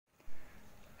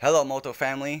Hello Moto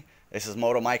family, this is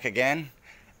Moto Mike again,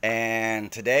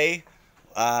 and today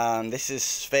this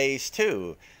is phase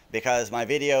 2 because my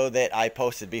video that I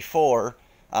posted before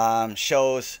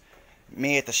shows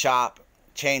me at the shop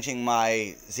changing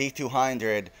my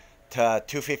Z200 to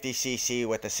 250cc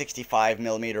with a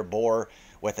 65mm bore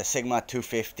with a Sigma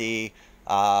 250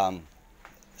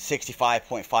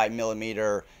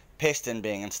 65.5mm piston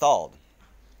being installed.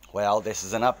 Well, this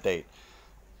is an update.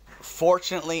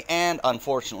 Fortunately and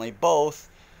unfortunately both,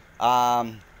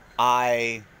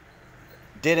 I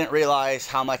didn't realize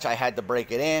how much I had to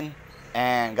break it in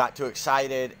and got too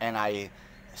excited, and I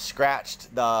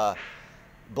scratched the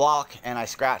block and I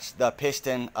scratched the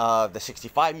piston of the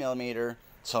 65mm.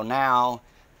 So now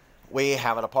we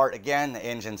have it apart again, the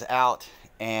engine's out,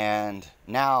 and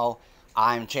now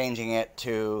I'm changing it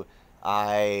to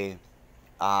a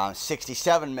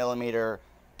 67mm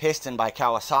piston by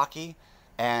Kawasaki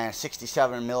and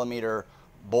 67mm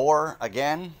bore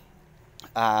again.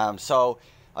 So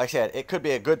like I said, it could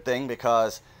be a good thing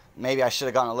because maybe I should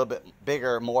have gone a little bit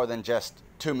bigger, more than just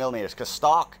 2mm, because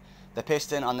stock the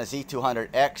piston on the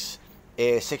Z200X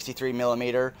is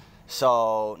 63mm,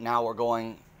 so now we're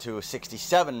going to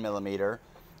 67mm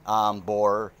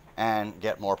bore and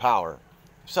get more power.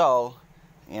 So,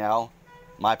 you know,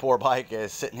 my poor bike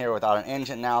is sitting here without an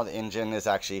engine now. The engine is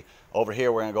actually over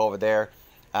here. We're going to go over there.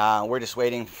 We're just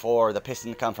waiting for the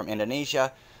piston to come from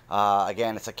Indonesia.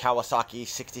 Again, it's a Kawasaki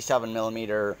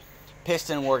 67mm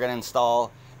piston we're going to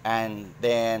install, and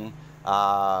then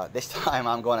this time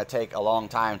I'm going to take a long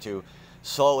time to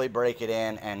slowly break it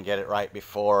in and get it right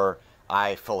before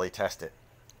I fully test it.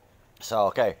 So,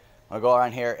 okay, I'll go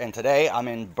around here, and today I'm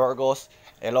in Burgos,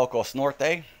 Ilocos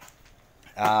Norte,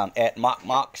 at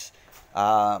Mac's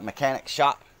mechanic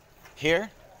shop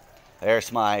here.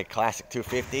 There's my classic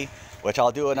 250, which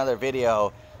I'll do another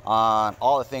video on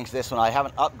all the things. This one I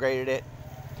haven't upgraded it,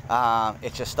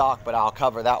 it's just stock, but I'll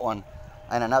cover that one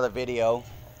in another video.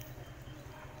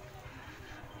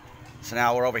 So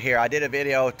now we're over here. I did a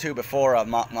video too before of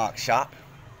Mac's shop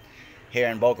here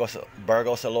in Burgos,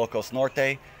 Ilocos Norte.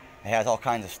 It has all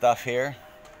kinds of stuff here,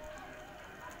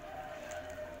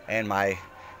 and my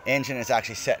engine is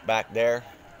actually set back there.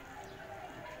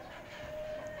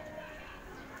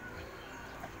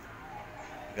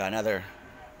 Got another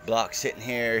block sitting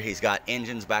here. He's got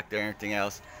engines back there and everything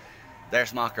else.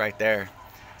 There's Mach right there.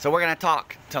 So we're going to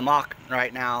talk to Mach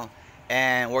right now,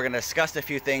 and we're going to discuss a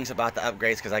few things about the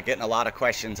upgrades, because I'm getting a lot of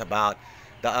questions about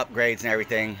the upgrades and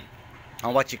everything,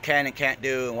 on what you can and can't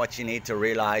do and what you need to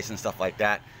realize and stuff like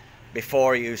that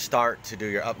before you start to do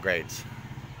your upgrades.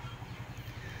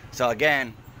 So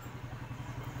again,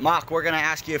 Mach, we're going to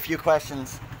ask you a few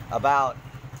questions about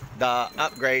the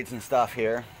upgrades and stuff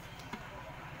here,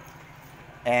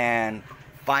 and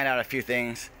find out a few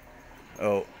things.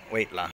 Oh, wait lang.